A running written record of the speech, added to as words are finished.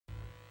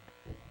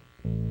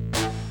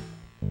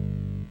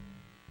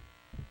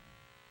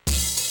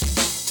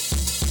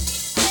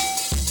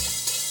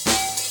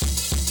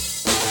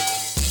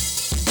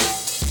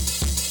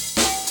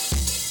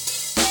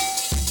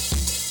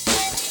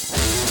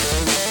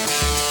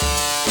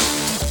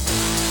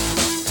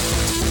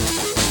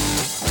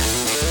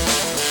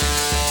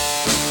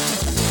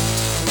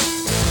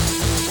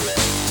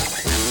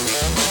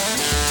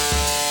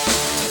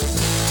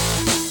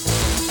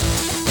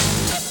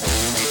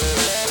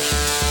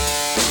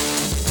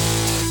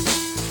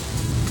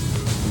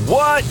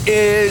What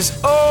is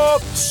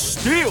up,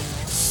 Steel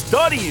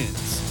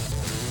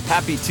Studians?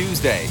 Happy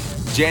Tuesday,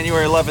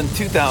 January 11th,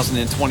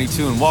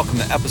 2022, and welcome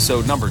to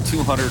episode number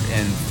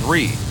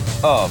 203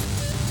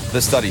 of The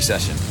Study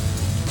Session.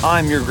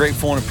 I'm your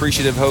grateful and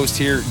appreciative host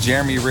here,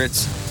 Jeremy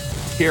Ritz,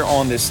 here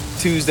on this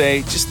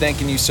Tuesday. Just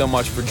thanking you so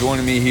much for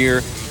joining me here.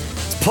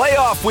 It's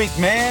playoff week,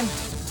 man.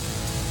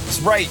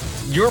 That's right.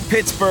 Your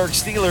Pittsburgh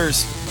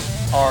Steelers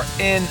are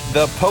in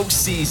the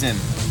postseason.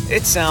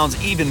 It sounds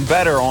even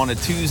better on a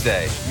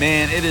Tuesday.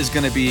 Man, it is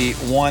going to be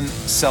one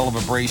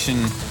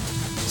celebration.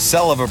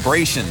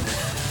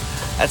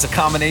 That's a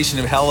combination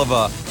of hell of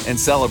a and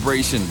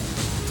celebration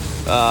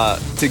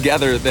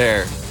together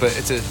there. But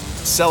it's a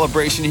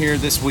celebration here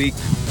this week.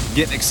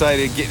 Getting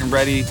excited, getting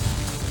ready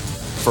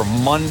for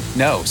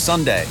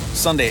Sunday,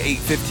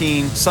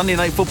 8:15, Sunday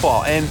Night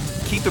Football. And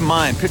keep in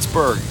mind,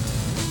 Pittsburgh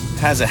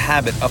has a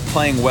habit of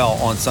playing well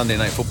on Sunday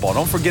Night Football.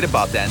 Don't forget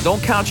about that. And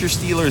don't count your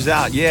Steelers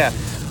out. Yeah.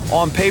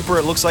 On paper,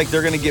 it looks like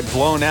they're going to get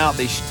blown out.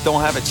 They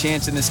don't have a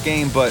chance in this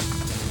game, but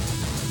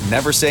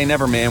never say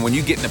never, man. When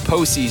you get in the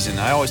postseason,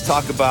 I always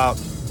talk about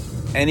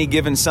any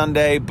given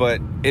Sunday, but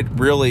it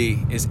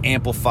really is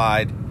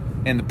amplified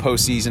in the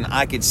postseason.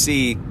 I could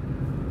see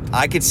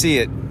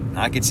it.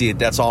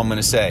 That's all I'm going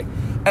to say.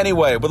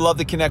 Anyway, would love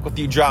to connect with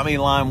you. Drop me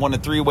a line, one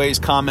of three ways.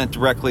 Comment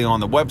directly on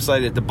the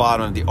website at the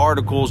bottom of the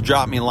articles.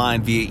 Drop me a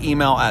line via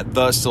email at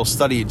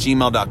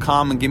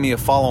thestillstudy@gmail.com and give me a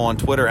follow on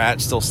Twitter at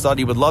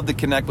stillstudy. Would love to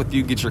connect with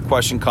you, get your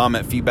question,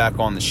 comment, feedback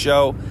on the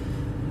show.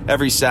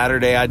 Every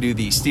Saturday, I do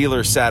the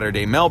Steelers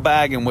Saturday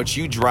mailbag, in which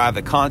you drive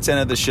the content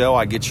of the show.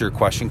 I get your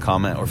question,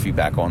 comment, or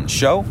feedback on the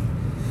show.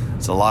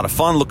 It's a lot of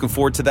fun. Looking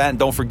forward to that. And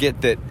don't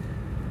forget that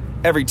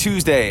every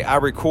Tuesday, I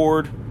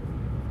record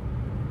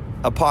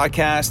a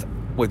podcast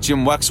with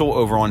Jim Wexell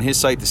over on his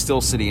site, The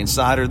Steel City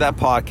Insider. That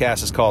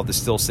podcast is called The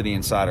Steel City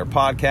Insider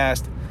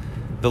Podcast.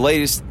 The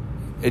latest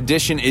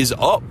edition is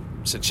up,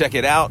 so check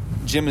it out.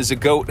 Jim is a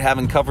GOAT,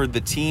 having covered the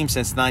team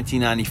since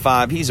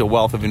 1995. He's a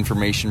wealth of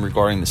information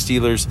regarding the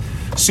Steelers.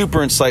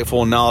 Super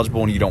insightful and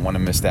knowledgeable, and you don't want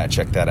to miss that.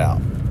 Check that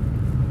out.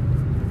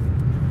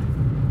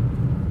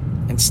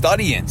 And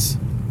Studians,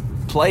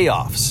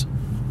 playoffs.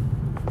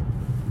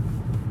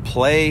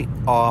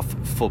 Playoff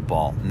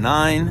football.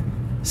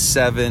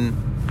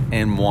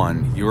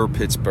 9-7-1, your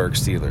Pittsburgh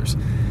Steelers.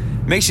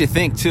 Makes you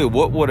think, too,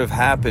 what would have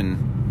happened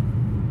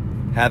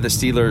had the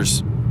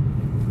Steelers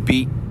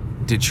beat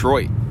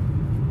Detroit?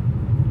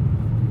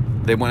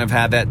 They wouldn't have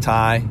had that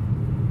tie.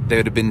 They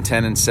would have been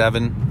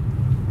 10-7.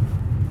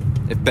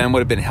 If Ben would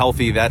have been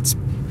healthy, that's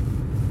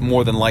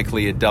more than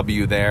likely a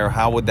W there.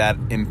 How would that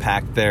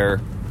impact their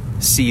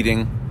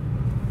seeding?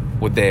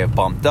 Would they have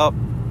bumped up?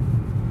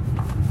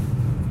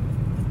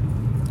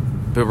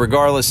 But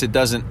regardless, it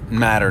doesn't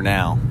matter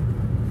now,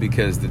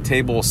 because the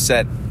table is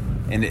set,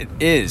 and it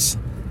is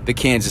the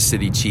Kansas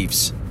City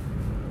Chiefs,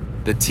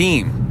 the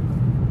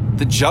team,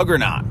 the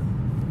juggernaut.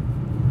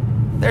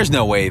 There's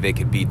no way they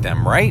could beat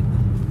them, right?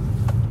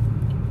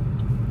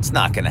 It's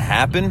not going to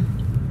happen.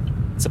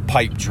 It's a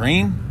pipe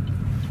dream.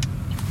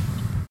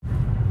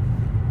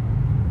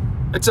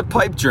 It's a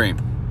pipe dream.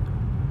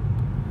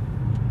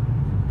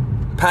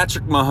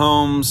 Patrick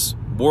Mahomes,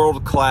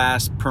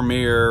 world-class,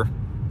 premier,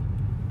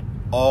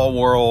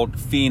 all-world,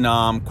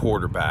 phenom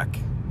quarterback.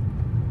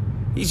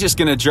 He's just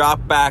going to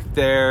drop back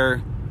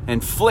there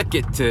and flick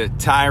it to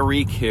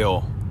Tyreek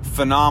Hill.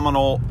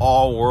 Phenomenal,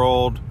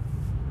 all-world,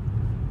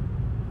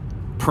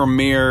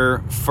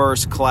 premier,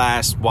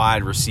 first-class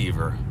wide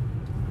receiver.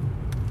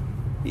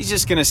 He's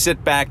just going to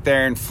sit back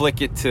there and flick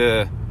it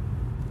to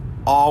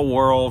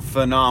all-world,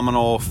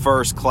 phenomenal,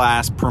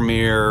 first-class,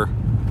 premier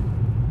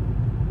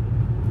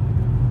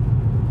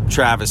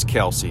Travis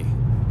Kelce.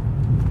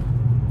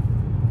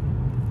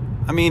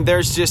 I mean,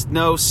 there's just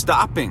no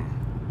stopping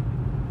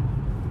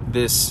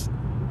this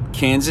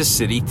Kansas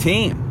City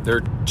team.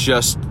 They're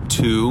just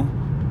too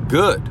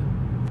good.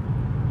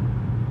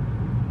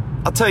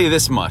 I'll tell you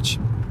this much.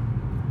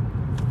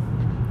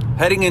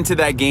 Heading into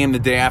that game the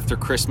day after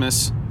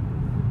Christmas,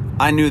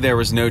 I knew there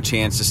was no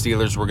chance the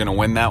Steelers were going to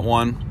win that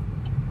one.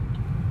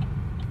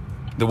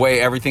 The way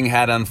everything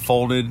had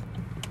unfolded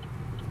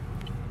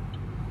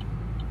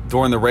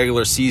during the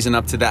regular season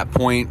up to that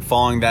point,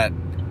 following that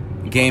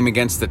game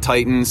against the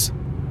Titans,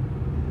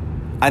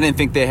 I didn't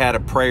think they had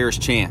a prayer's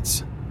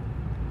chance.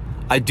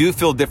 I do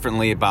feel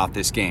differently about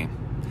this game.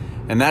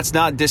 And that's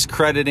not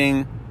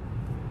discrediting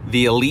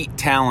the elite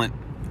talent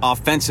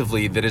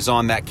offensively that is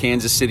on that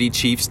Kansas City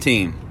Chiefs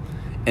team.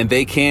 And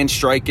they can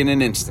strike in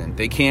an instant.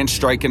 They can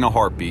strike in a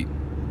heartbeat.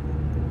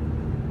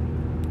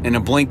 In a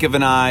blink of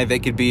an eye, they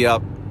could be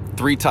up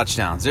 3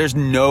 touchdowns. There's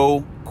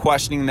no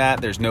questioning that.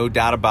 There's no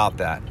doubt about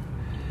that.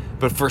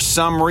 But for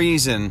some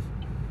reason,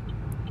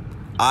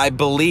 I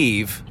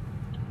believe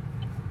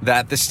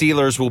that the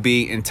Steelers will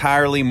be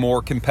entirely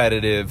more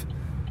competitive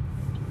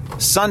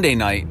Sunday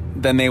night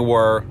than they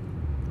were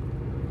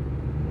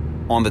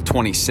on the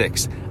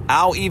 26th.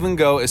 I'll even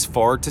go as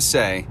far to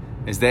say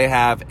as they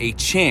have a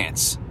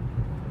chance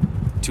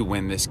to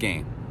win this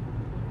game.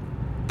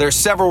 There's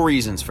several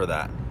reasons for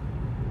that.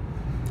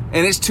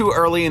 And it's too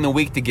early in the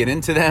week to get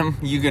into them.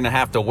 You're going to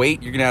have to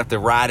wait. You're going to have to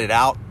ride it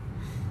out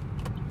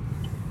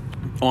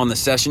on the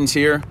sessions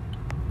here.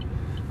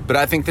 But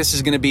I think this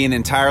is going to be an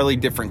entirely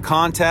different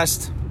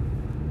contest.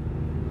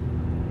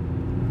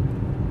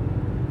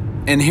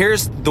 And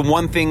here's the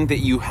one thing that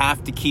you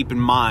have to keep in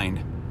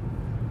mind,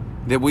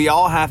 that we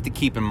all have to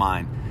keep in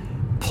mind.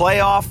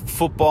 Playoff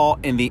football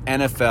in the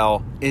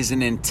NFL is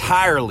an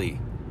entirely,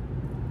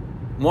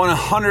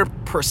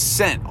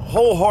 100%,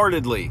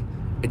 wholeheartedly,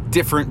 a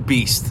different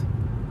beast.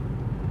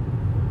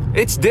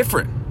 It's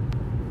different.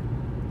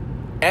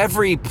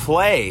 Every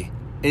play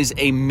is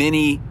a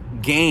mini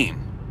game.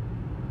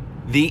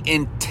 The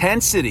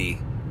intensity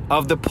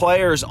of the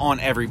players on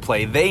every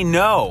play, they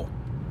know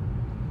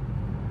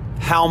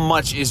how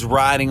much is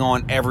riding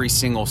on every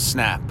single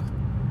snap.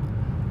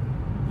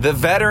 The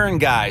veteran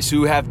guys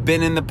who have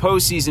been in the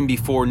postseason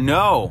before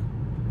know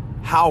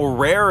how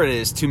rare it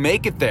is to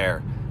make it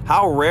there,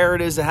 how rare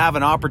it is to have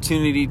an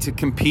opportunity to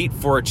compete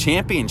for a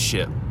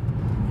championship.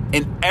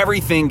 And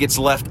everything gets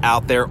left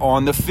out there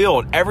on the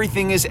field.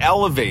 Everything is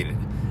elevated.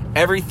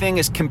 Everything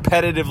is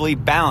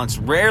competitively balanced.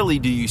 Rarely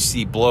do you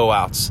see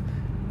blowouts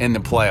in the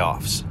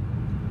playoffs.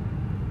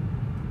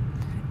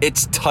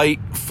 It's tight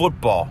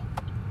football.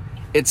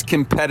 It's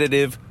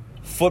competitive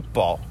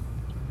football.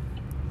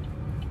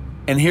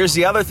 And here's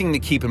the other thing to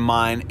keep in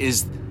mind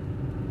is,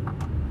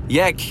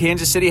 yeah,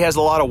 Kansas City has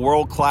a lot of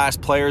world-class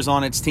players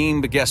on its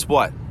team, but guess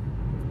what?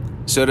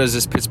 So does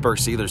this Pittsburgh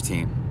Steelers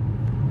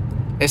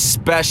team,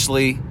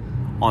 especially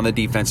on the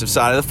defensive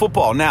side of the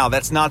football. Now,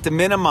 that's not to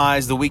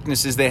minimize the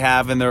weaknesses they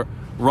have in their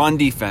run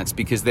defense,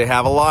 because they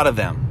have a lot of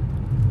them.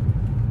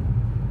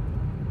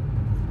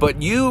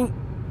 But you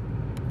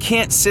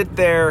can't sit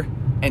there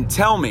and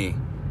tell me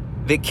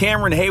that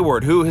Cameron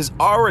Hayward, who has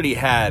already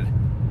had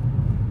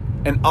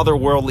an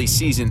otherworldly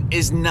season,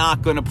 is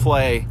not going to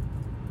play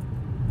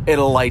at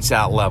a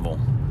lights-out level.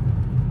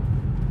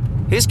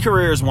 His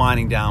career is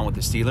winding down with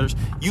the Steelers.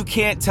 You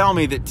can't tell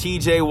me that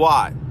TJ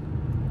Watt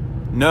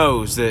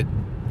knows that,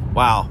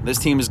 wow, this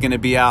team is going to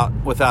be out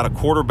without a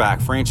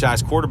quarterback,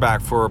 franchise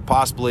quarterback, for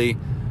possibly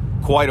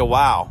quite a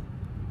while.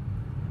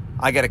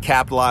 I got to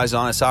capitalize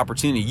on this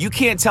opportunity. You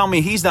can't tell me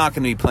he's not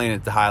going to be playing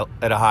at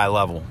a high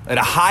level, at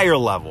a higher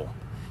level.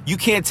 You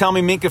can't tell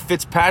me Minkah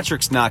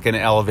Fitzpatrick's not going to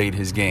elevate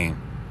his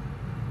game.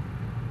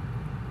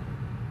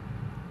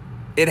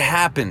 It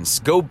happens.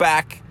 Go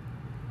back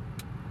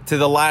to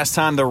the last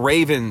time the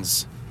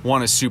Ravens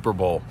won a Super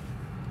Bowl.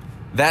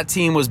 That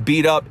team was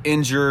beat up,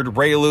 injured.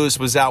 Ray Lewis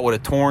was out with a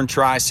torn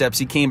triceps.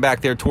 He came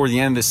back there toward the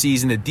end of the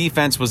season. The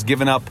defense was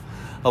giving up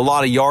a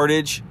lot of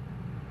yardage.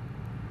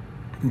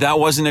 That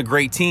wasn't a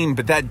great team,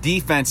 but that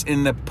defense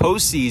in the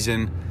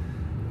postseason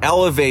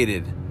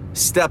elevated,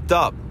 stepped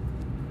up,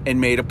 and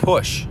made a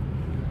push.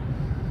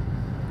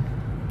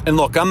 And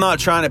look, I'm not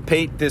trying to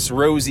paint this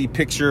rosy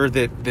picture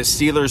that the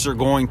Steelers are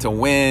going to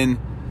win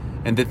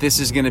and that this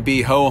is going to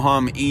be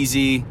ho-hum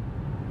easy,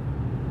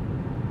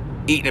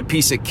 eating a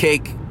piece of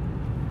cake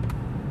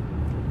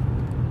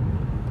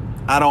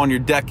out on your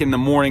deck in the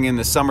morning in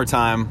the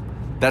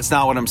summertime. That's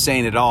not what I'm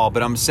saying at all.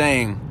 But I'm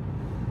saying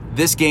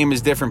this game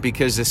is different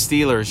because the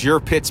Steelers,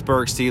 your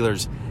Pittsburgh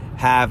Steelers,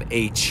 have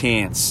a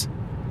chance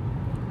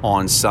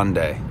on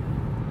Sunday.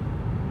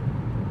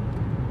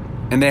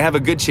 And they have a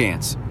good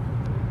chance.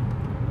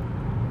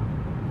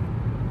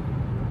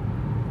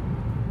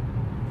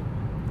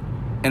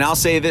 And I'll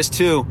say this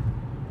too,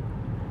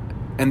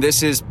 and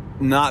this is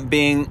not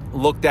being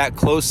looked at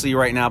closely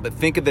right now, but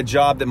think of the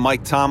job that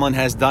Mike Tomlin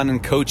has done in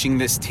coaching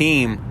this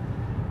team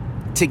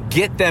to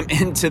get them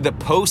into the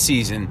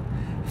postseason.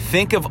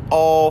 Think of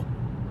all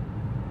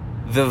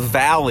the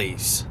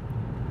valleys,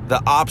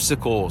 the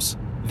obstacles,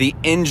 the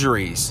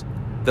injuries,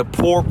 the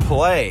poor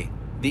play,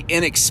 the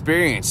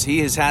inexperience he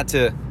has had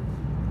to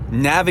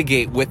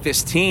navigate with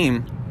this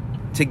team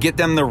to get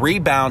them the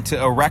rebound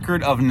to a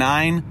record of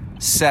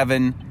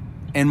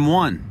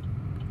 9-7-1.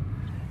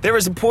 There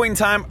was a point in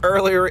time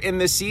earlier in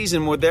the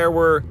season where there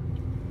were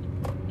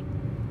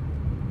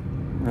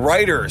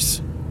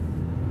writers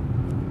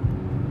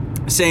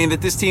saying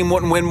that this team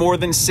wouldn't win more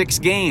than 6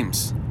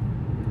 games,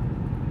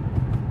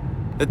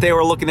 that they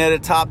were looking at a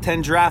top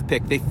 10 draft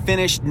pick. They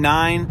finished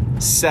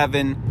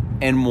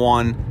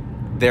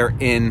 9-7-1. They're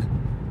in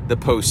the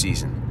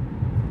postseason.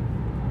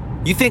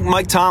 You think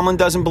Mike Tomlin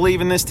doesn't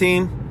believe in this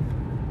team?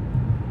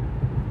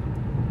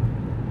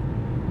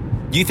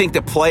 Do you think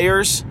the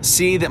players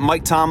see that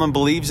Mike Tomlin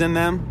believes in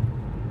them?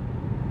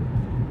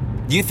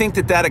 Do you think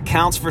that that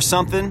accounts for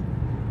something?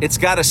 It's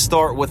got to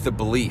start with the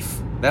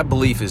belief. That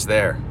belief is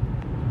there.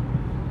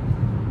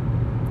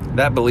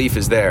 That belief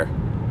is there.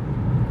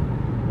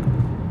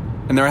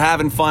 And they're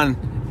having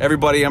fun.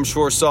 Everybody, I'm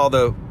sure, saw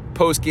the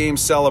post-game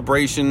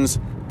celebrations.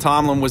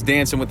 Tomlin was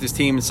dancing with his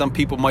team, and some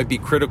people might be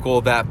critical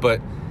of that. But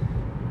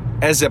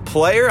as a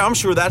player, I'm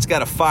sure that's got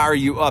to fire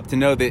you up to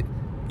know that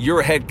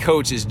your head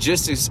coach is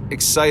just as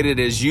excited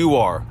as you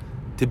are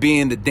to be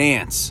in the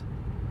dance.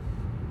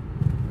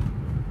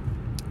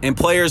 And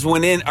players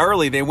went in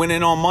early. They went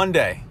in on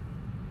Monday.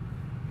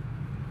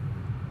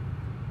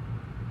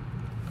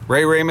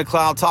 Ray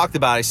McLeod talked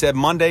about it. He said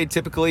Monday,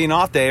 typically an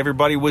off day,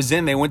 everybody was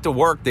in. They went to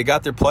work. They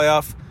got their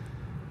playoff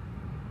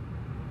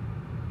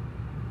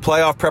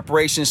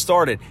preparation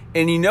started.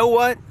 And you know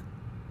what?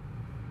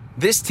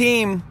 This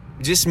team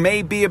just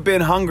may be a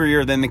bit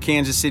hungrier than the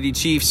Kansas City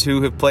Chiefs,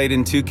 who have played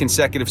in 2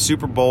 consecutive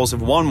Super Bowls,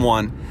 have won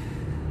one.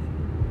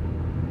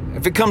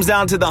 If it comes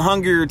down to the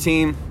hungrier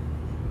team,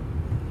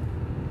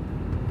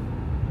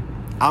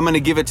 I'm going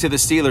to give it to the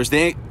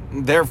Steelers.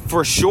 They're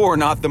for sure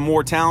not the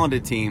more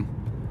talented team.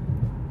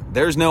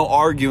 There's no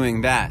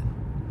arguing that.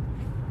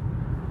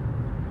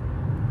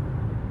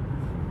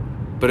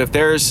 But if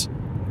there's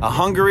a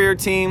hungrier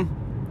team,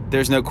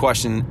 there's no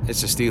question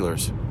it's the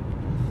Steelers.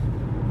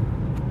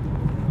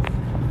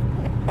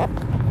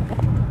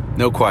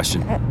 No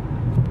question.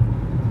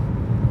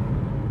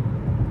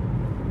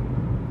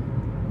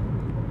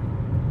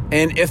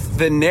 And if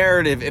the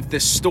narrative, if the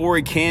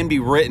story can be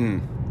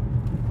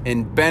written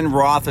in Ben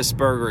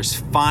Roethlisberger's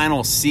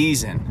final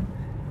season,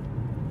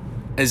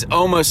 is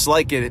almost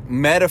like a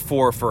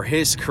metaphor for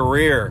his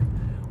career,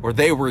 where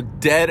they were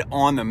dead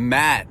on the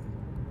mat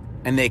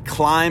and they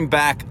climbed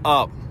back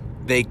up.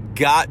 They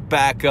got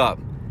back up.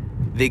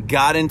 They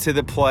got into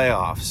the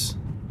playoffs.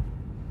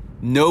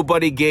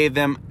 Nobody gave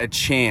them a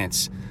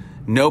chance.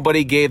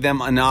 Nobody gave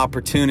them an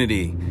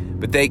opportunity,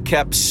 but they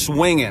kept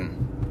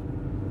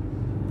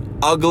swinging,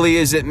 ugly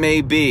as it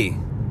may be,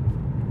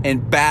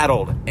 and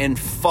battled and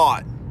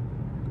fought.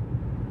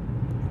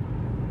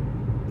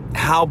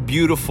 How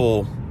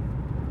beautiful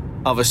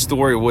of a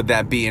story would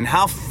that be? And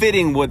how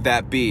fitting would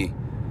that be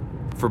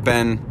for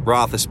Ben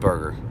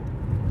Roethlisberger?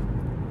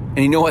 And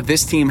you know what?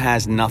 This team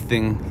has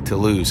nothing to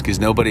lose because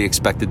nobody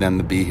expected them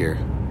to be here.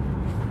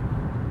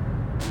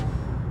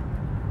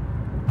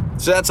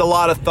 So that's a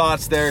lot of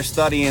thoughts there,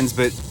 studyings.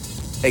 But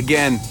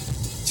again,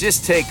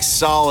 just take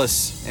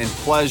solace and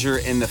pleasure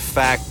in the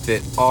fact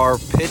that our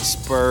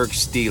Pittsburgh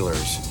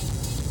Steelers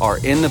are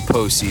in the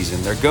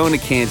postseason. They're going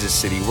to Kansas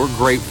City. We're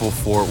grateful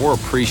for it. We're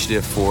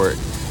appreciative for it.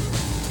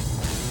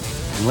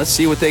 And let's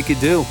see what they could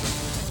do.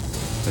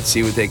 Let's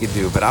see what they could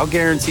do. But I'll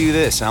guarantee you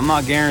this. I'm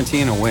not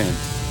guaranteeing a win.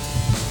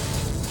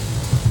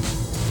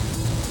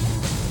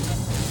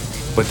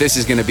 But this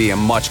is going to be a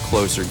much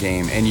closer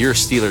game. And your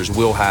Steelers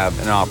will have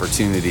an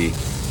opportunity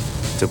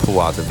to pull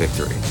out the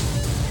victory.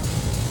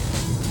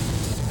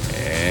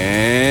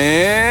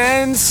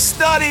 And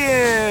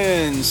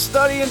studying.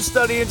 That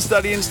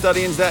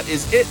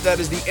is it. That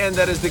is the end.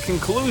 That is the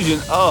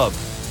conclusion of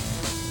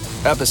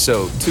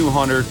episode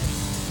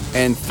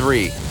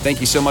 203. Thank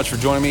you so much for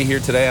joining me here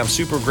today. I'm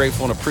super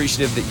grateful and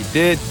appreciative that you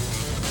did.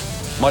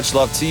 Much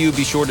love to you.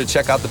 Be sure to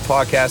check out the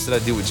podcast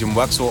that I do with Jim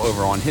Wexell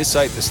over on his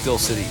site, The Steel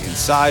City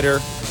Insider.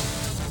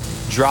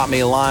 Drop me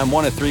a line,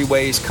 1 of 3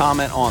 ways.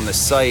 Comment on the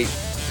site.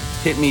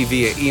 Hit me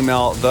via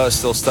email,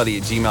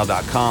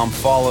 thestillstudy@gmail.com.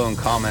 Follow and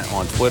comment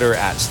on Twitter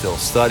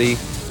 @stillstudy.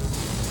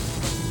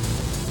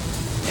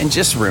 And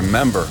just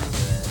remember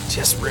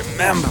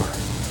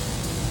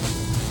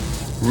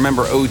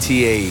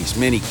OTAs,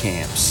 mini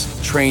camps,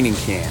 training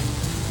camp,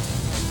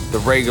 the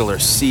regular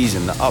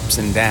season, the ups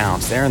and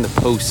downs. They're in the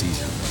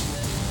postseason.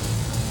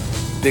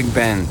 Big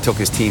Ben took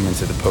his team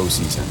into the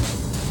postseason.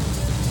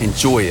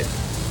 Enjoy it.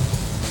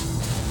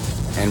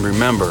 And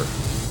remember,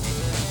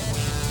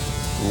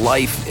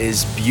 life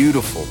is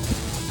beautiful.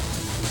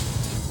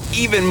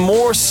 Even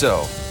more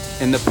so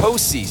in the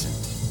postseason,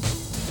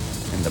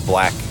 in the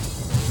black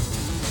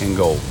and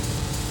gold.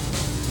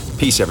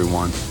 Peace,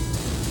 everyone.